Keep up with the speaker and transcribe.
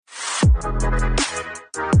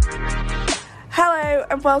Hello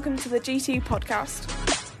and welcome to the G2 podcast.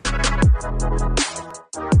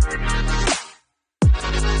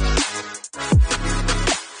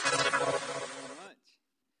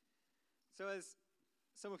 So as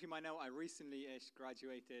some of you might know, I recently-ish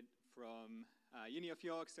graduated from Uni of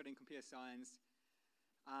York studying computer science.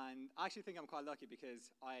 And I actually think I'm quite lucky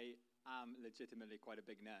because I am legitimately quite a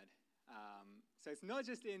big nerd. So it's not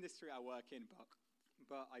just the industry I work in,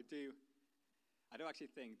 but I do actually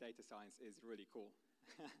think data science is really cool.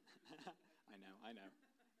 I know. And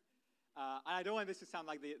I don't want this to sound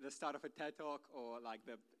like the start of a TED Talk or like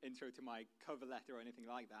the intro to my cover letter or anything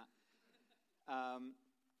like that.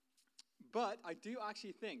 But I do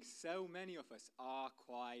actually think so many of us are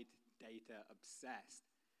quite data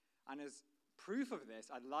obsessed. And as proof of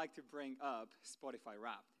this, I'd like to bring up Spotify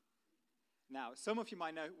Wrapped. Now, some of you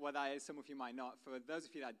might know what that is, some of you might not. For those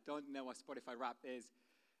of you that don't know what Spotify Wrapped is,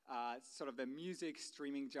 sort of the music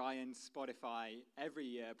streaming giant Spotify every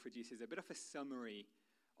year produces a bit of a summary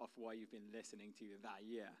of what you've been listening to that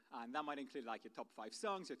year. And that might include like your top 5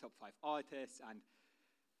 songs, your top 5 artists, and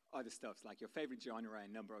other stuff like your favorite genre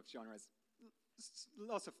and number of genres.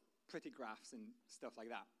 Lots of pretty graphs and stuff like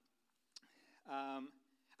that. And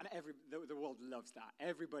the world loves that.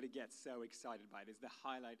 Everybody gets so excited by it. It's the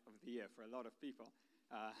highlight of the year for a lot of people.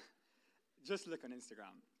 Just look on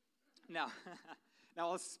Instagram. Now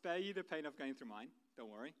I'll spare you the pain of going through mine. Don't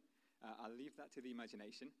worry. I'll leave that to the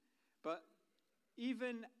imagination. But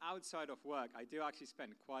even outside of work, I do actually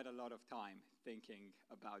spend quite a lot of time thinking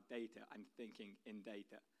about data and thinking in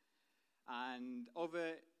data. And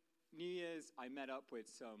over New Year's, I met up with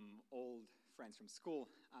some old friends from school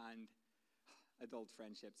and adult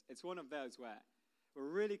friendships. It's one of those where we're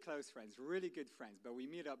really close friends, really good friends, but we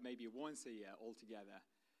meet up maybe once a year all together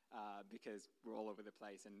because we're all over the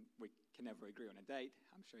place and we can never agree on a date.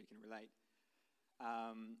 I'm sure you can relate.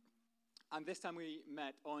 And this time we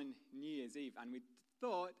met on New Year's Eve, and we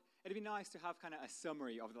thought it'd be nice to have kind of a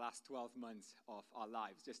summary of the last 12 months of our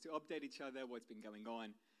lives, just to update each other, what's been going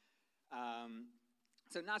on.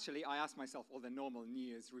 So naturally, I asked myself all the normal New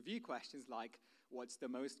Year's review questions like, what's the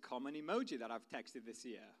most common emoji that I've texted this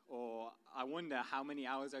year? Or I wonder how many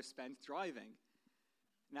hours I've spent driving.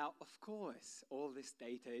 Now, of course, all this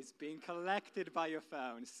data is being collected by your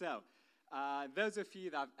phone. So those of you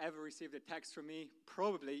that have ever received a text from me,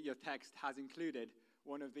 probably your text has included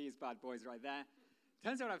one of these bad boys right there.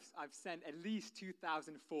 Turns out I've sent at least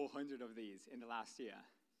 2,400 of these in the last year.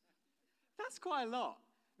 That's quite a lot.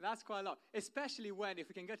 That's quite a lot, especially when, if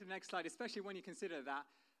we can go to the next slide, especially when you consider that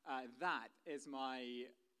that is my,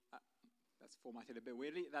 that's formatted a bit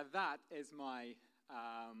weirdly, that is my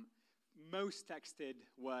most texted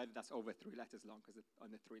word that's over 3 letters long, because on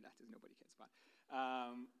the 3 letters nobody cares about.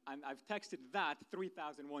 And I've texted that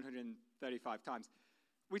 3,135 times,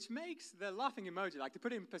 which makes the laughing emoji, like to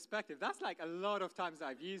put it in perspective, that's like a lot of times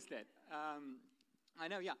I've used it. I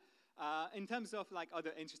know, yeah. In terms of like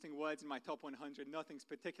other interesting words in my top 100, nothing's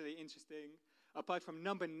particularly interesting, apart from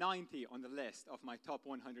number 90 on the list of my top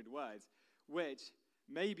 100 words, which,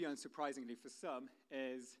 maybe unsurprisingly for some,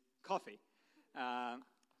 is coffee.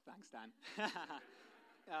 Thanks, Dan.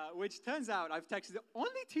 Which turns out I've texted only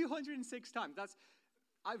 206 times.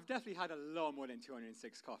 I've definitely had a lot more than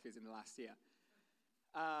 206 coffees in the last year.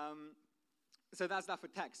 So that's that for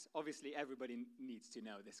text. Obviously, everybody needs to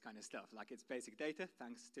know this kind of stuff. Like, it's basic data,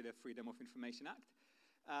 thanks to the Freedom of Information Act.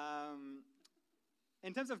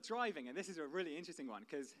 In terms of driving, and this is a really interesting one,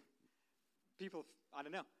 because people, I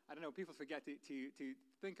don't know, people forget to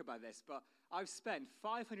think about this, but I've spent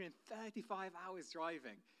 535 hours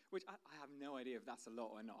driving, which I have no idea if that's a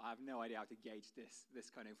lot or not. I have no idea how to gauge this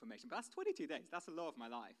kind of information. But that's 22 days. That's a lot of my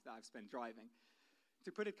life that I've spent driving.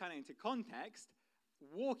 To put it kind of into context,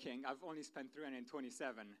 walking, I've only spent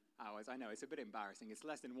 327 hours. I know, it's a bit embarrassing. It's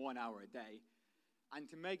less than 1 hour a day. And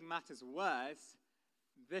to make matters worse,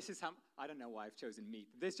 this is how, I don't know why I've chosen meat.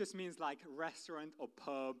 This just means like restaurant or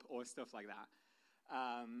pub or stuff like that.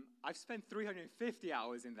 I've spent 350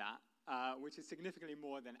 hours in that, which is significantly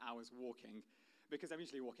more than hours walking, because I'm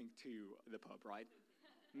usually walking to the pub, right?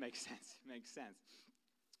 Makes sense.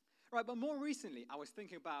 Right, but more recently, I was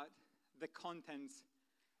thinking about the contents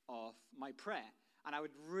of my prayer, and I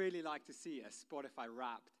would really like to see a Spotify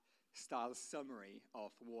Wrapped style summary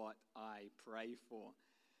of what I pray for.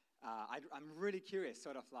 I'm really curious,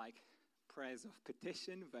 sort of like prayers of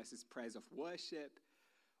petition versus prayers of worship,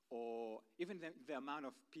 or even the amount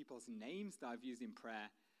of people's names that I've used in prayer,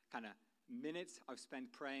 kind of minutes I've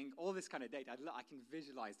spent praying, all this kind of data. I can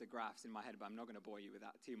visualize the graphs in my head, but I'm not going to bore you with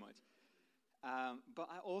that too much. But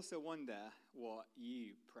I also wonder what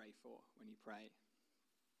you pray for when you pray.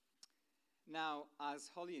 Now, as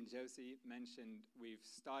Holly and Josie mentioned, we've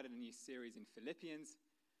started a new series in Philippians.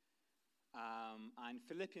 And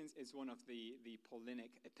Philippians is one of the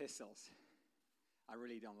Paulinic epistles. I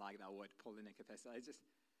really don't like that word, Paulinic epistle. It's just,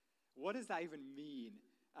 what does that even mean?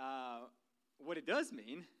 What it does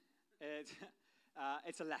mean,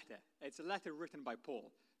 it's a letter. It's a letter written by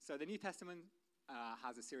Paul. So the New Testament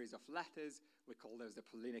has a series of letters. We call those the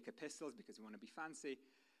Paulinic epistles because we want to be fancy.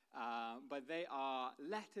 But they are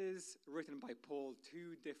letters written by Paul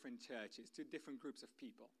to different churches, to different groups of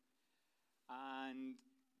people. And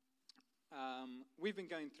we've been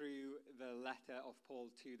going through the letter of Paul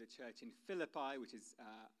to the church in Philippi, which is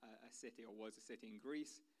a city, or was a city in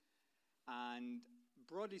Greece. And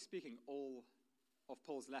broadly speaking, all of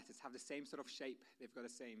Paul's letters have the same sort of shape. They've got the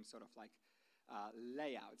same sort of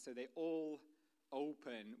layout. So they all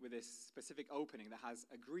open with this specific opening that has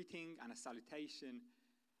a greeting and a salutation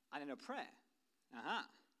and then a prayer.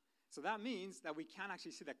 So that means that we can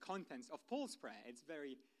actually see the contents of Paul's prayer. It's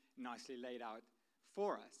very nicely laid out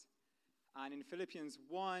for us. And in Philippians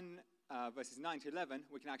 1, verses 9 to 11,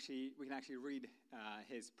 we can actually read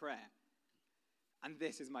his prayer. And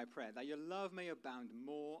this is my prayer, that your love may abound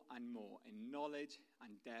more and more in knowledge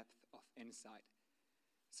and depth of insight,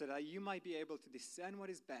 so that you might be able to discern what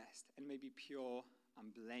is best and may be pure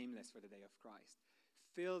and blameless for the day of Christ,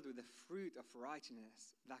 filled with the fruit of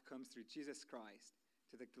righteousness that comes through Jesus Christ,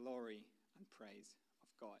 to the glory and praise of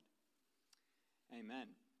God. Amen.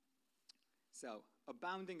 So,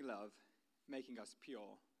 abounding love, making us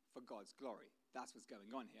pure for God's glory. That's what's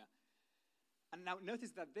going on here. And now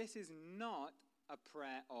notice that this is not a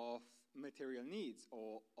prayer of material needs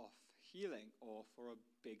or of healing or for a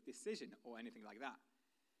big decision or anything like that.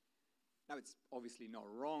 Now, it's obviously not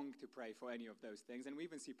wrong to pray for any of those things, and we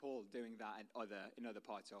even see Paul doing that in other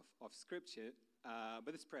parts of Scripture,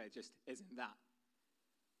 but this prayer just isn't that.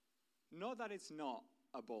 Not that it's not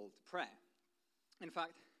a bold prayer. In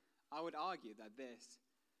fact, I would argue that this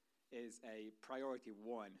is a priority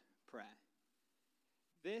one prayer.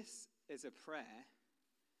 This is a prayer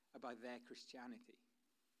about their Christianity.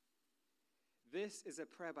 This is a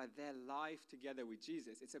prayer about their life together with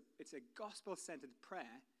Jesus. It's a gospel-centered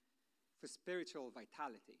prayer for spiritual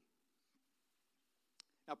vitality.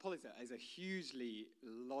 Now, Paul is a hugely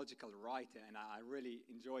logical writer, and I really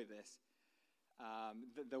enjoy this.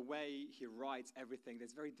 The way he writes everything,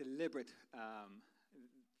 there's very deliberate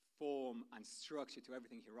form and structure to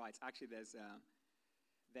everything he writes. Actually,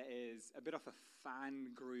 there is a bit of a fan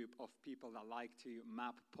group of people that like to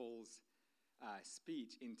map Paul's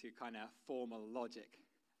speech into kind of formal logic.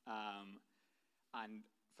 And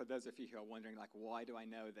for those of you who are wondering, why do I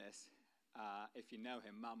know this? If you know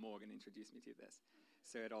him, Matt Morgan introduced me to this.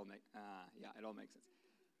 So it all makes sense.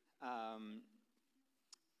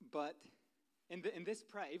 But in this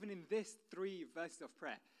prayer, even in this 3 verses of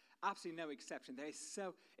prayer, absolutely no exception.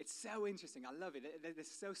 It's so interesting. I love it. There's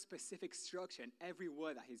so specific structure, and every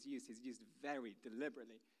word that he's used very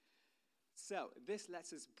deliberately. So this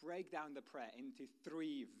lets us break down the prayer into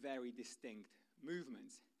 3 very distinct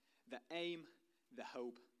movements: the aim, the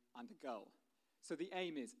hope, and the goal. So the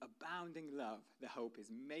aim is abounding love. The hope is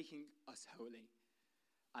making us holy.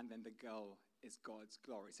 And then the goal is God's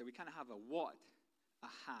glory. So we kind of have a what, a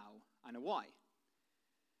how, and a why.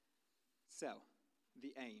 So,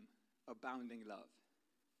 the aim, abounding love.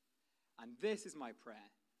 And this is my prayer,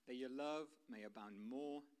 that your love may abound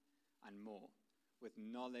more and more with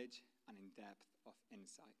knowledge and in depth of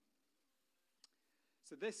insight.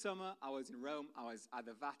 So this summer, I was in Rome, I was at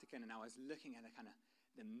the Vatican, and I was looking at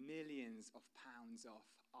the millions of pounds of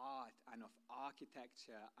art and of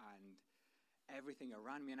architecture and everything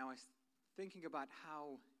around me. And I was thinking about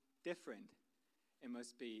how different it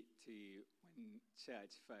must be to when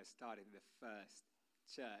church first started, the first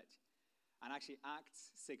church. And actually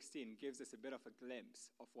Acts 16 gives us a bit of a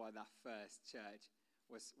glimpse of what that first church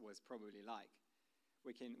was probably like.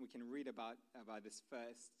 We can read about this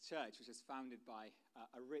first church, which was founded by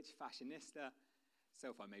a rich fashionista.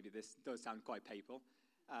 So far, maybe this does sound quite papal.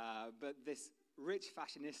 But this rich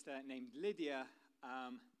fashionista named Lydia,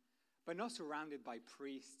 but not surrounded by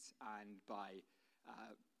priests and by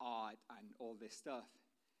art and all this stuff.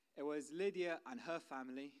 It was Lydia and her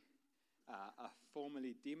family, a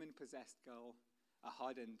formerly demon-possessed girl, a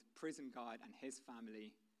hardened prison guard and his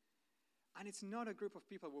family. And it's not a group of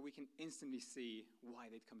people where we can instantly see why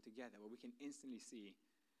they'd come together, where we can instantly see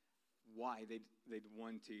why they'd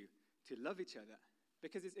want to love each other.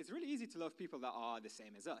 Because it's really easy to love people that are the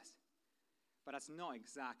same as us. But that's not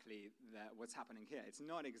exactly what's happening here. It's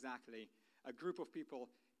not exactly a group of people,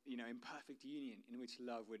 in perfect union in which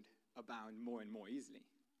love would abound more and more easily.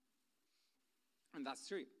 And that's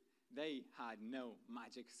true. They had no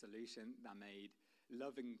magic solution that made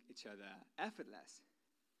loving each other effortless.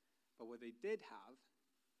 But what they did have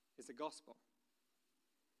is the gospel.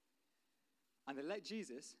 And they let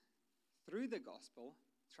Jesus, through the gospel,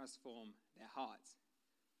 transform their hearts.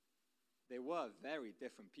 They were very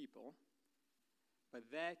different people, but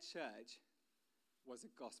their church was a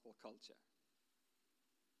gospel culture.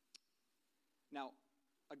 Now,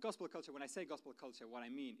 a gospel culture, when I say gospel culture, what I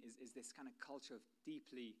mean is this kind of culture of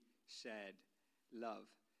deeply shared love,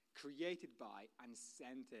 created by and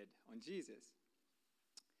centered on Jesus.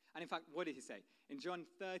 And in fact, what did he say? In John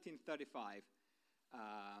 13:35,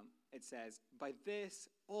 it says, "By this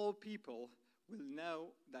all people will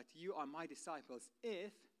know that you are my disciples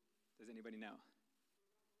if," does anybody know?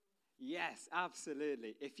 Yes,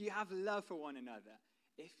 absolutely. If you have love for one another.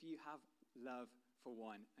 If you have love for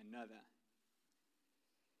one another.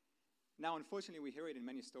 Now, unfortunately, we hear it in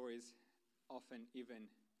many stories, often even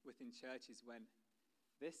within churches, when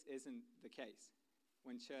this isn't the case.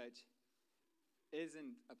 When church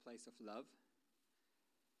isn't a place of love,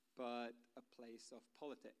 but a place of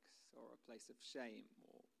politics or a place of shame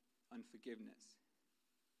or unforgiveness.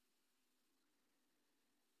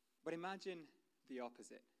 But imagine the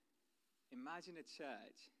opposite. Imagine a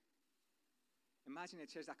church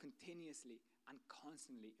that continuously and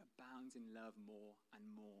constantly abounds in love more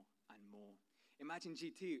and more and more. Imagine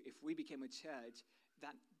G2 if we became a church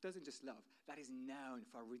that doesn't just love, that is known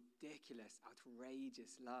for ridiculous,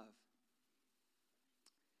 outrageous love.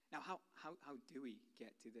 Now, how do we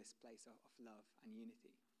get to this place of love and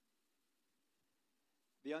unity?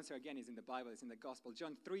 The answer, again, is in the Bible, it's in the gospel.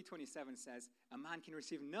 John 3:27 says, "A man can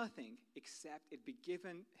receive nothing except it be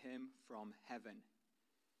given him from heaven."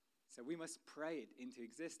 So we must pray it into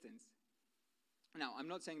existence. Now, I'm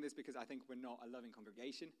not saying this because I think we're not a loving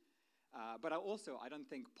congregation, but I don't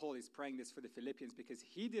think Paul is praying this for the Philippians because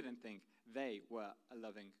he didn't think they were a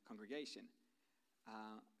loving congregation.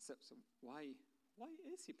 So why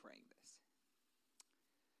is he praying this?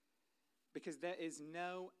 Because there is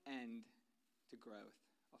no end to growth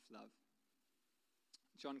of love.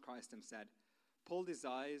 John Chrysostom said, "Paul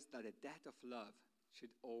desires that a debt of love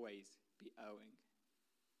should always be owing."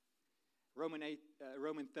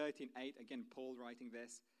 Romans 13:8, again, Paul writing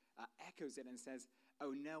this, echoes it and says,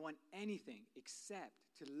 "Owe no one anything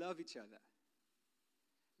except to love each other."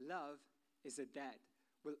 Love is a debt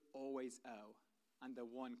we'll always owe, and the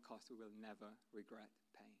one cost we will never regret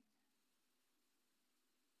paying.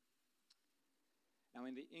 Now,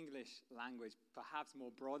 in the English language, perhaps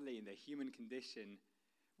more broadly in the human condition,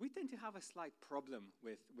 we tend to have a slight problem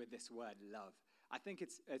with this word love. I think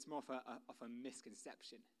it's more of a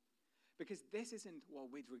misconception. Because this isn't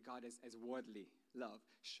what we'd regard as worldly love.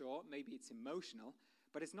 Sure, maybe it's emotional,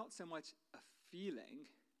 but it's not so much a feeling,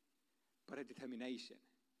 but a determination.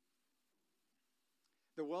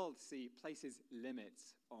 The world, places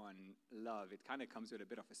limits on love. It kind of comes with a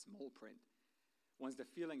bit of a small print. Once the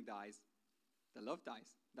feeling dies, the love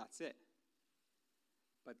dies. That's it.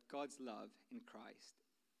 But God's love in Christ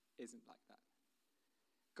isn't like that.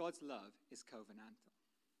 God's love is covenantal.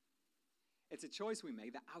 It's a choice we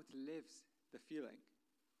make that outlives the feeling.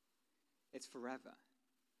 It's forever.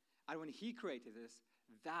 And when he created us,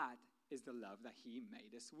 that is the love that he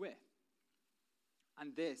made us with.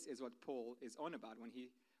 And this is what Paul is on about when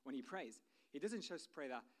he prays. He doesn't just pray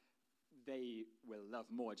that they will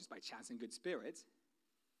love more just by chance and good spirits,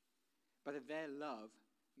 but that their love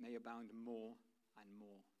may abound more and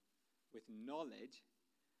more with knowledge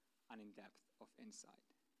and in depth of insight.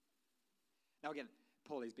 Now again,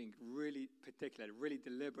 Paul is being really particular, really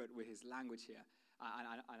deliberate with his language here.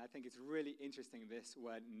 And I think it's really interesting, this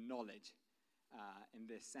word knowledge in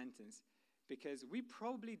this sentence, because we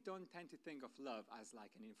probably don't tend to think of love as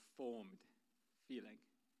like an informed feeling.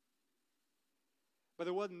 But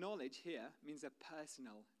the word knowledge here means a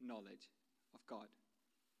personal knowledge of God.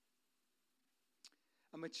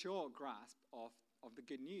 A mature grasp of the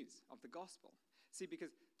good news, of the gospel. See,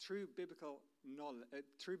 because true biblical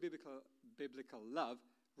love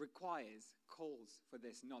calls for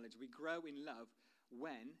this knowledge. We grow in love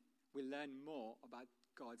when we learn more about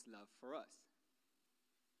God's love for us.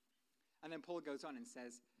 And then Paul goes on and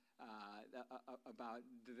says about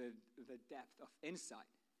the depth of insight.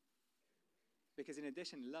 Because in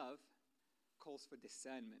addition, love calls for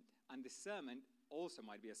discernment. And discernment also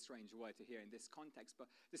might be a strange word to hear in this context, but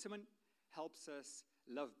discernment helps us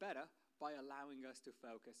love better by allowing us to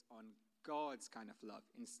focus on God's kind of love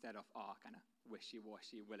instead of our kind of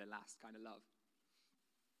wishy-washy, will-it-last kind of love.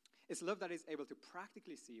 It's love that is able to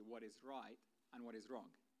practically see what is right and what is wrong.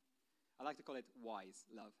 I like to call it wise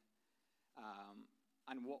love.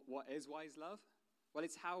 And what is wise love? Well,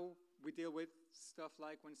 it's how we deal with stuff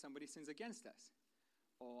like when somebody sins against us,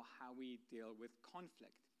 or how we deal with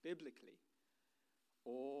conflict biblically,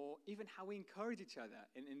 or even how we encourage each other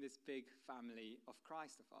in this big family of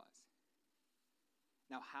Christ of ours.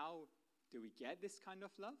 Now, how do we get this kind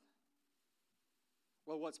of love?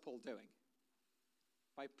 Well, what's Paul doing?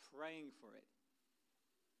 By praying for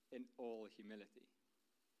it in all humility.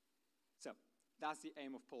 So, that's the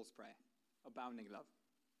aim of Paul's prayer, abounding love.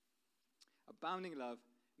 Abounding love,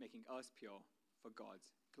 making us pure for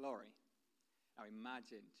God's glory. Now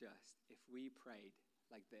imagine just if we prayed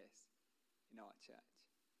like this in our church.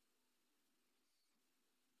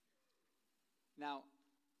 Now,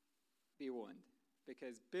 be warned,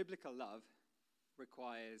 because biblical love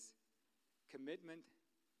requires commitment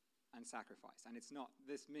and sacrifice. And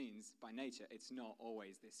this means, by nature, it's not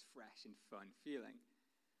always this fresh and fun feeling.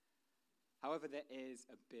 However, there is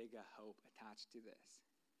a bigger hope attached to this.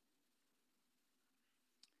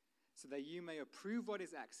 So that you may approve what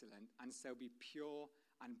is excellent, and so be pure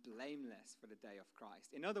and blameless for the day of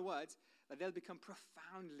Christ. In other words, that they'll become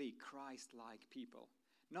profoundly Christ-like people.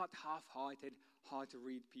 Not half-hearted,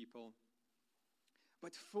 hard-to-read people,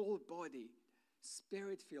 but full-bodied,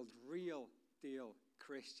 spirit-filled, real-deal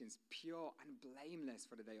Christians, pure and blameless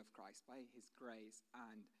for the day of Christ, by his grace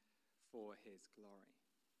and for his glory.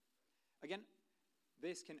 Again,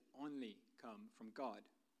 this can only come from God.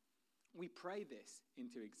 We pray this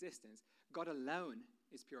into existence. God alone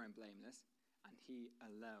is pure and blameless, and he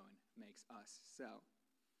alone makes us so.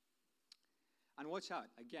 And watch out,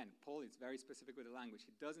 again, Paul is very specific with the language.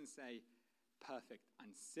 He doesn't say perfect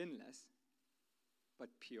and sinless, but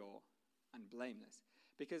pure and blameless.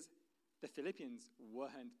 Because the Philippians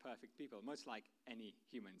weren't perfect people, much like any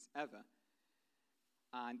humans ever.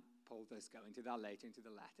 And Paul does go into that later into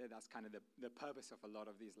the letter. That's kind of the purpose of a lot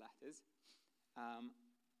of these letters.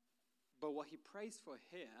 But what he prays for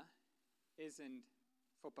here isn't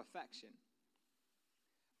for perfection,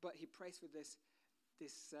 but he prays for this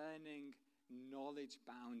discerning,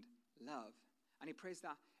 knowledge-bound love. And he prays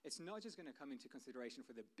that it's not just going to come into consideration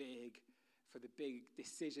for the big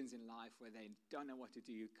decisions in life where they don't know what to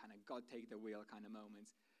do, kind of God take the wheel kind of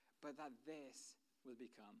moments, but that this will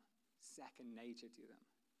become second nature to them.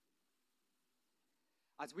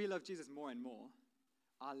 As we love Jesus more and more,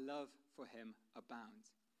 our love for him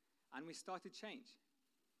abounds. And we start to change.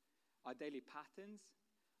 Our daily patterns,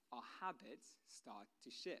 our habits start to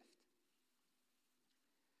shift.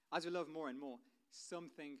 As we love more and more,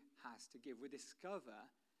 something has to give. We discover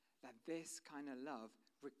that this kind of love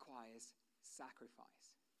requires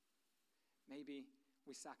sacrifice. Maybe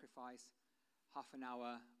we sacrifice half an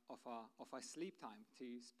hour of our sleep time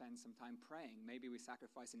to spend some time praying. Maybe we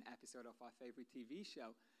sacrifice an episode of our favorite TV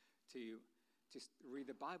show to just read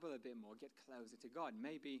the Bible a bit more, get closer to God.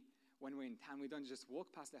 Maybe when we're in town, we don't just walk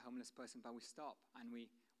past a homeless person, but we stop and we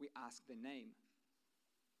ask the name.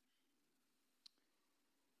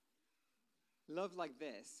 Love like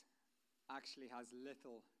this actually has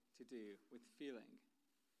little to do with feeling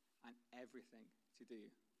and everything to do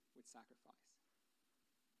with sacrifice.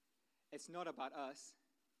 It's not about us,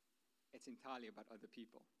 it's entirely about other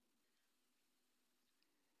people.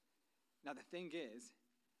 Now the thing is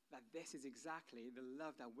that this is exactly the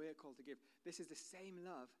love that we're called to give. This is the same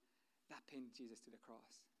love that pinned Jesus to the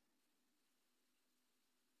cross.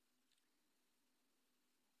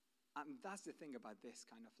 And that's the thing about this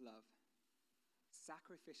kind of love.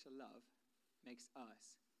 Sacrificial love makes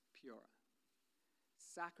us purer.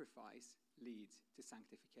 Sacrifice leads to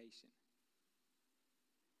sanctification.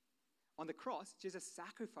 On the cross, Jesus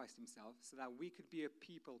sacrificed himself so that we could be a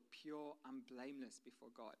people pure and blameless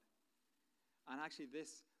before God. And actually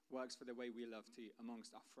this works for the way we love to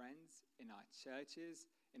amongst our friends, in our churches,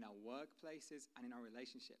 in our workplaces, and in our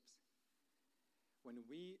relationships. When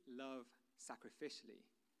we love sacrificially,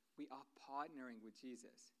 we are partnering with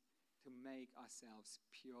Jesus to make ourselves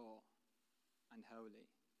pure and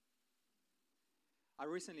holy. I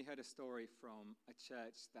recently heard a story from a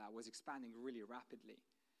church that was expanding really rapidly.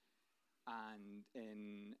 And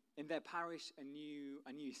in their parish, a new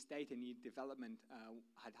estate, a new development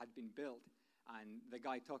had been built. And the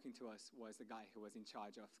guy talking to us was the guy who was in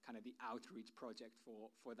charge of kind of the outreach project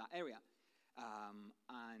for that area.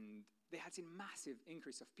 And they had seen massive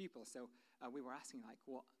increase of people. So we were asking, like,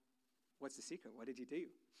 what's the secret? What did you do?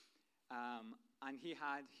 And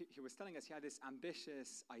he was telling us he had this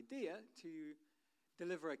ambitious idea to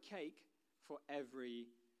deliver a cake for every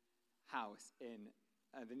house in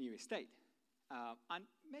the new estate. And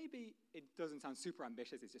maybe it doesn't sound super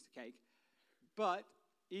ambitious, it's just a cake. But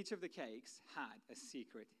each of the cakes had a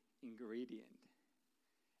secret ingredient.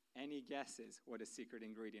 Any guesses what a secret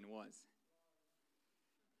ingredient was?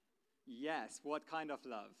 Yes, what kind of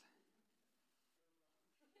love?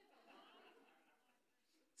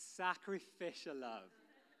 Sacrificial love.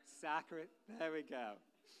 There we go.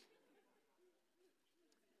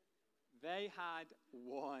 They had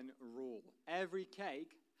one rule. Every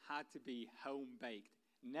cake had to be home-baked,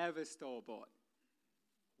 never store-bought.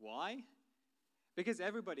 Why? Because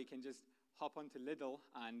everybody can just hop onto Lidl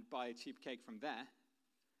and buy a cheap cake from there.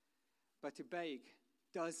 But to bake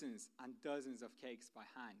dozens and dozens of cakes by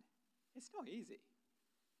hand, it's not easy.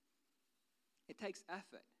 It takes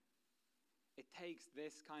effort. It takes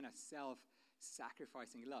this kind of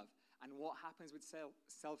self-sacrificing love. And what happens with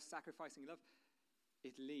self-sacrificing love?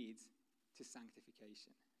 It leads to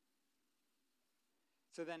sanctification.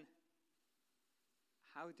 So then,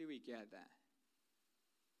 how do we get there?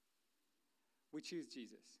 We choose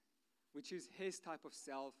Jesus. We choose his type of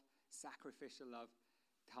self-sacrificial love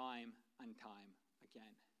time and time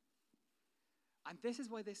again. And this is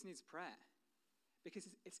why this needs prayer. Because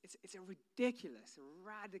it's a ridiculous,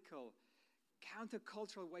 radical,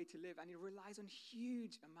 countercultural way to live, and it relies on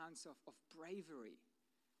huge amounts of bravery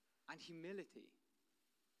and humility.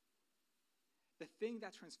 The thing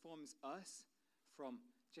that transforms us from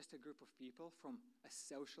just a group of people, from a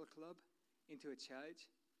social club into a church,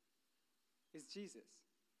 is Jesus.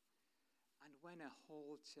 And when a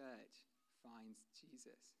whole church finds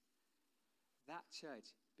Jesus, that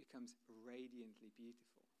church becomes radiantly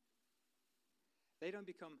beautiful. They don't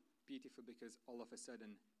become beautiful because all of a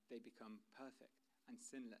sudden they become perfect and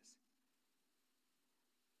sinless,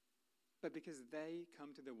 but because they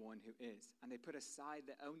come to the one who is, and they put aside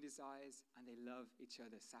their own desires and they love each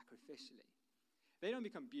other sacrificially. They don't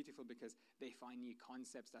become beautiful because they find new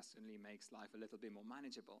concepts that suddenly makes life a little bit more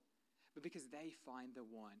manageable, but because they find the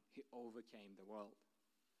one who overcame the world.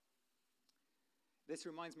 This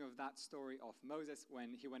reminds me of that story of Moses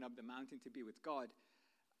when he went up the mountain to be with God.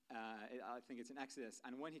 I think it's in Exodus.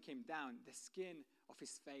 And when he came down, the skin of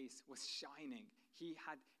his face was shining. It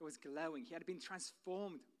was glowing. He had been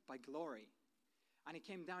transformed by glory. And he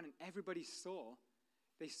came down and everybody saw.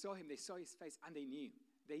 They saw him, they saw his face, and they knew.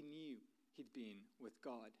 They knew he'd been with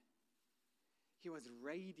God. He was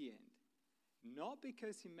radiant, not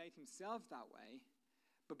because he made himself that way,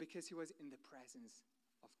 but because he was in the presence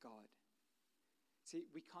of God. See,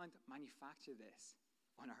 we can't manufacture this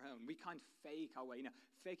on our own. We can't fake our way.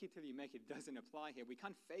 Fake it till you make it doesn't apply here. We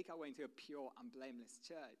can't fake our way into a pure and blameless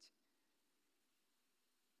church.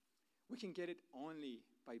 We can get it only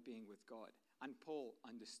by being with God. And Paul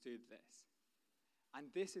understood this.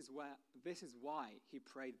 And this is why he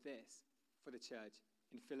prayed this for the church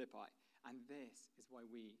in Philippi. And this is why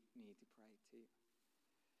we need to pray too.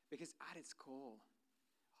 Because at its core,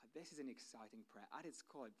 this is an exciting prayer. At its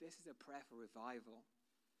core, this is a prayer for revival.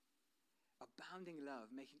 Abounding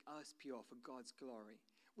love, making us pure for God's glory.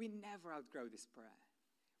 We never outgrow this prayer.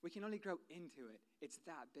 We can only grow into it. It's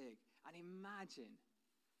that big. And imagine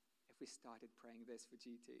if we started praying this for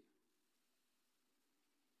G2.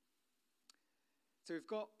 So we've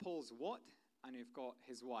got Paul's what and we've got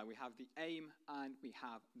his why. We have the aim and we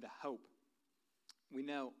have the hope. We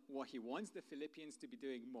know what he wants the Philippians to be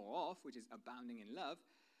doing more of, which is abounding in love.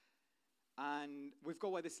 And we've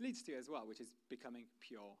got what this leads to as well, which is becoming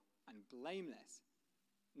pure and blameless.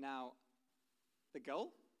 Now, the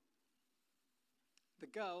goal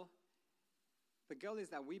is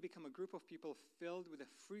that we become a group of people filled with the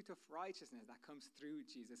fruit of righteousness that comes through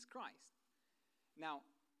Jesus Christ. Now,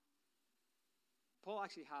 Paul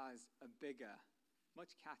actually has a bigger,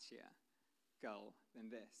 much catchier goal than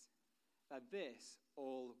this. That this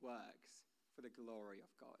all works for the glory of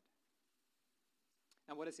God.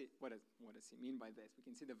 And what does he mean by this? We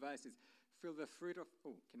can see the verses. Fill the fruit of...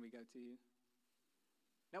 Oh, can we go to...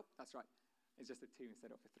 Nope, that's right. It's just a 2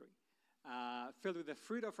 instead of a 3. Filled with the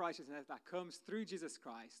fruit of righteousness that comes through Jesus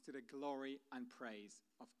Christ to the glory and praise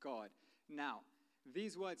of God. Now,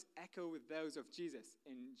 these words echo with those of Jesus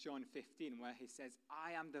in John 15, where he says,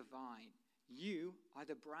 I am the vine, you are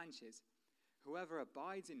the branches. Whoever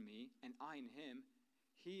abides in me and I in him,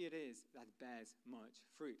 he it is that bears much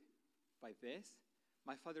fruit. By this,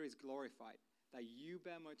 my Father is glorified, that you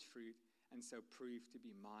bear much fruit and so prove to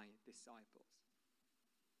be my disciples.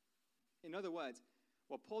 In other words,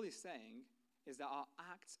 what Paul is saying is that our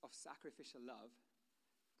acts of sacrificial love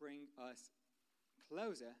bring us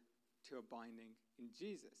closer to abiding in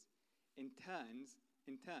Jesus, who in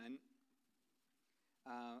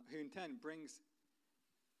turn brings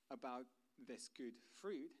about this good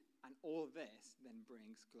fruit, and all this then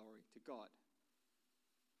brings glory to God.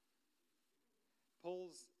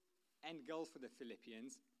 Paul's end goal for the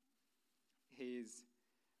Philippians, his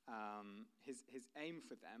aim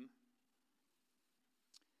for them,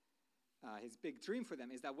 his big dream for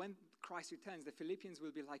them is that when Christ returns, the Philippians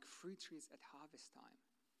will be like fruit trees at harvest time.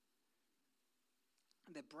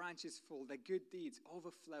 And their branches full, their good deeds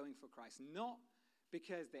overflowing for Christ, not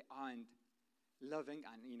because they aren't loving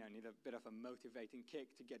and need a bit of a motivating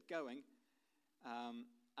kick to get going,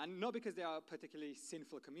 and not because they are a particularly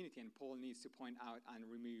sinful community and Paul needs to point out and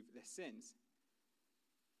remove their sins,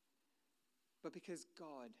 but because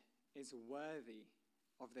God is worthy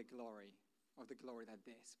of the glory that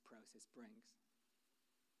this process brings.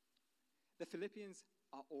 The Philippians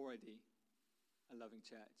are already a loving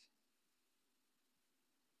church,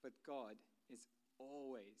 but God is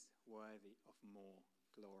always worthy of more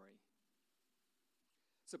glory.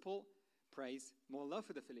 So Paul prays more love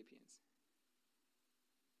for the Philippians.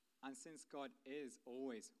 And since God is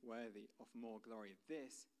always worthy of more glory,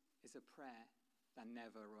 this is a prayer that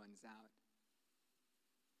never runs out.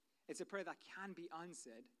 It's a prayer that can be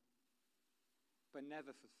answered, but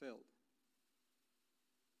never fulfilled.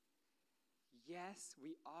 Yes,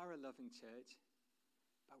 we are a loving church,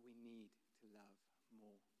 but we need to love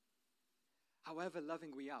more. However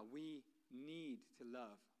loving we are, we need to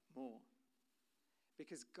love more,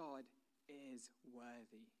 because God is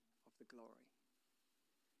worthy of the glory.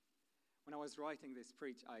 When I was writing this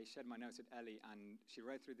preach, I shared my notes with Ellie, and she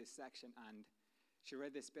read through this section, and she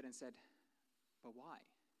read this bit and said, but why?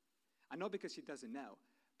 And not because she doesn't know,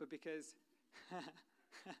 but because,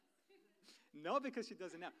 not because she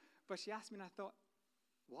doesn't know, but she asked me and I thought,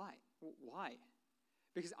 why? Why?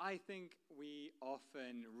 Because I think we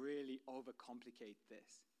often really overcomplicate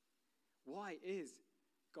this. Why is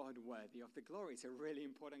God worthy of the glory? It's a really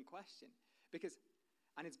important question.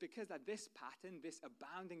 It's because that this pattern, this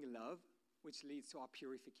abounding love, which leads to our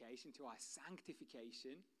purification, to our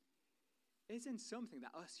sanctification, isn't something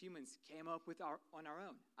that us humans came up with on our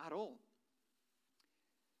own at all.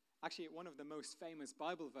 Actually, one of the most famous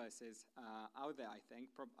Bible verses out there, I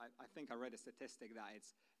think I read a statistic that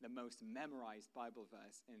it's the most memorized Bible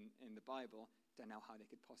verse in the Bible. Don't know how they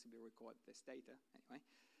could possibly record this data. Anyway,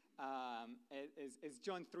 it's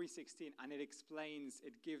John 3:16, and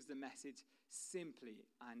it gives the message simply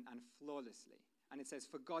and flawlessly. And it says,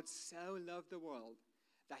 "For God so loved the world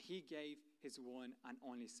that he gave his one and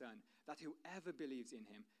only Son, that whoever believes in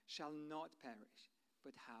him shall not perish,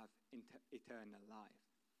 but have eternal life."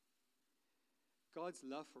 God's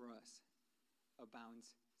love for us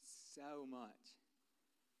abounds so much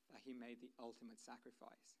that he made the ultimate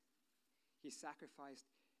sacrifice. He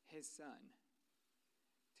sacrificed his Son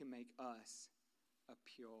to make us a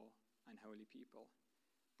pure and holy people,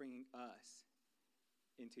 bringing us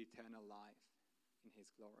into eternal life in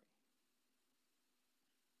his glory.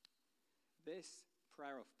 This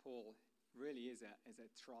prayer of Paul really is a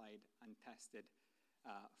tried and tested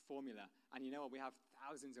formula. And you know what? We have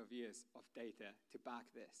thousands of years of data to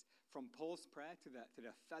back this. From Paul's prayer to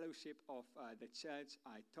the fellowship of the church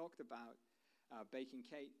I talked about, baking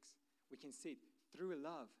cakes, we can see through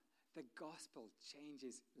love, the gospel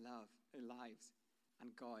changes lives,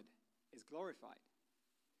 and God is glorified.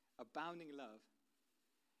 Abounding love,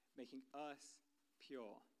 making us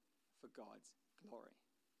pure for God's glory.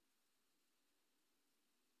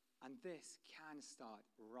 And this can start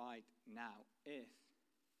right now if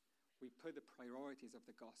we put the priorities of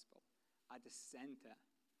the gospel at the center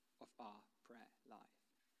of our prayer life.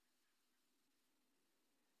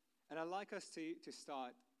 And I'd like us to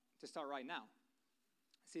start right now.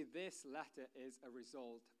 See, this letter is a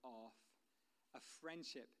result of a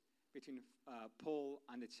friendship between Paul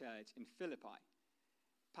and the church in Philippi.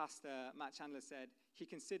 Pastor Matt Chandler said he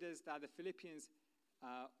considers that the Philippians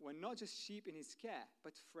were not just sheep in his care,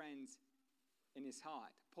 but friends in his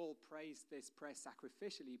heart. Paul prays this prayer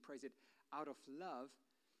sacrificially. He prays it out of love,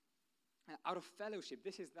 out of fellowship.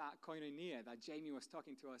 This is that koinonia that Jamie was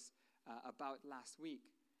talking to us about last week.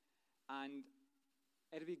 And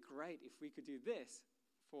it'd be great if we could do this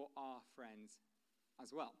for our friends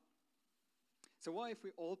as well. So what if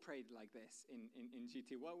we all prayed like this in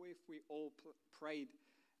GT? What if we all prayed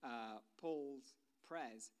Paul's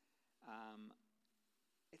prayers?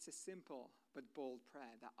 It's a simple but bold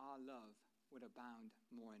prayer that our love would abound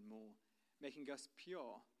more and more, making us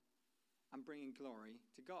pure and bringing glory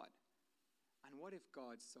to God. And what if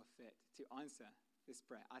God saw fit to answer this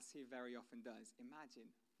prayer, as he very often does?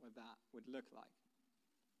 Imagine what that would look like.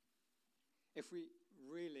 If we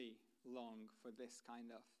really long for this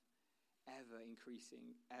kind of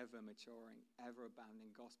ever-increasing, ever-maturing,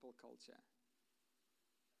 ever-abounding gospel culture,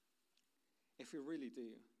 if we really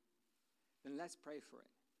do, then let's pray for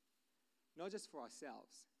it. Not just for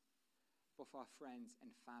ourselves, but for our friends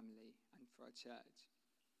and family and for our church.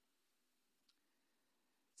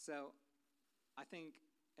 So I think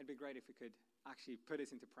it'd be great if we could actually put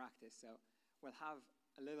this into practice. So we'll have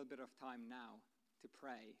a little bit of time now to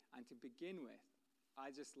pray. And to begin with,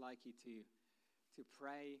 I'd just like you to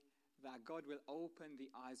pray that God will open the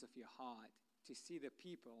eyes of your heart to see the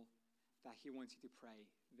people that he wants you to pray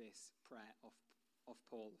this prayer of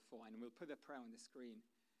Paul for. And we'll put the prayer on the screen.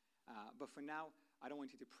 But for now, I don't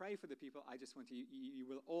want you to pray for the people. I just want you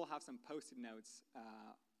will all have some post-it notes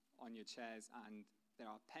on your chairs, and there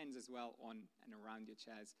are pens as well on and around your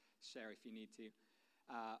chairs. Share if you need to.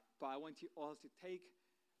 But I want you all to take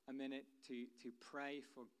a minute to pray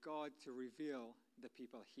for God to reveal the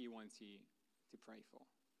people he wants you to pray for.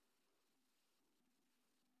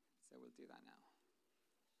 So we'll do that now.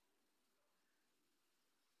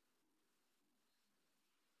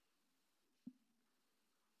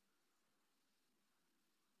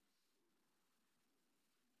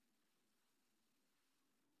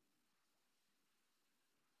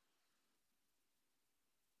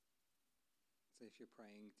 So if you're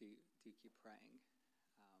praying, do keep praying.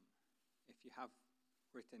 If you have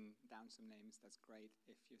written down some names, that's great.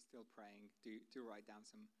 If you're still praying, do write down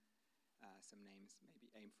some names. Maybe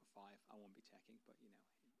aim for 5. I won't be checking, but in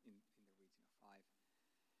the region of 5.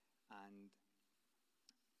 And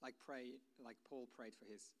like Paul prayed for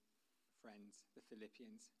his friends, the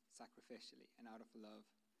Philippians, sacrificially and out of love.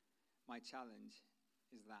 My challenge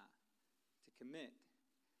is that to commit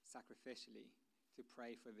sacrificially to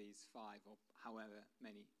pray for these 5 or however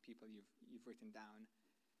many people you've written down,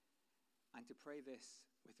 and to pray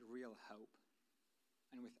this with real hope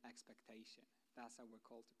and with expectation. That's how we're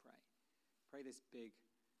called to pray. Pray this big,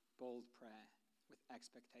 bold prayer with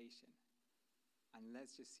expectation. And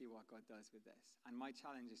let's just see what God does with this. And my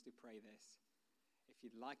challenge is to pray this. If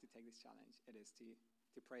you'd like to take this challenge, it is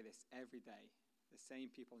to pray this every day. The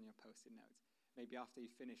same people in your post-it notes. Maybe after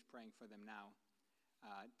you finish praying for them now,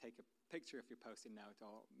 take a picture of your post-it note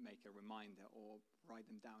or make a reminder or write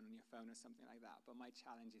them down on your phone or something like that. But my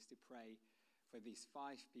challenge is to pray for these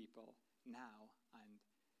 5 people now. And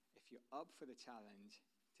if you're up for the challenge,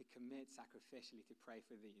 to commit sacrificially to pray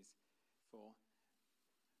for these for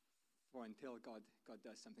until God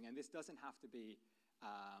does something. And this doesn't have to be,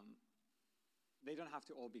 they don't have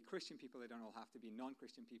to all be Christian people. They don't all have to be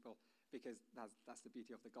non-Christian people, because that's the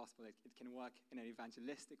beauty of the gospel. It can work in an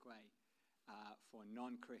evangelistic way for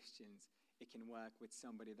non-Christians. It can work with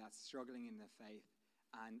somebody that's struggling in their faith.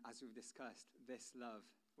 And as we've discussed, this love,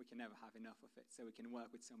 we can never have enough of it. So we can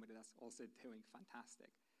work with somebody that's also doing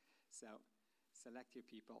fantastic. So select your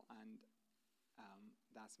people, and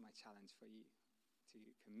that's my challenge for you, to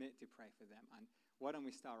commit to pray for them. And why don't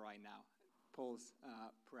we start right now? Paul's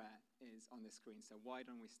prayer is on the screen. So why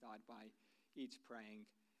don't we start by each praying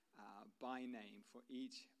by name for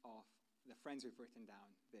each of the friends we've written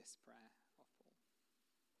down this prayer.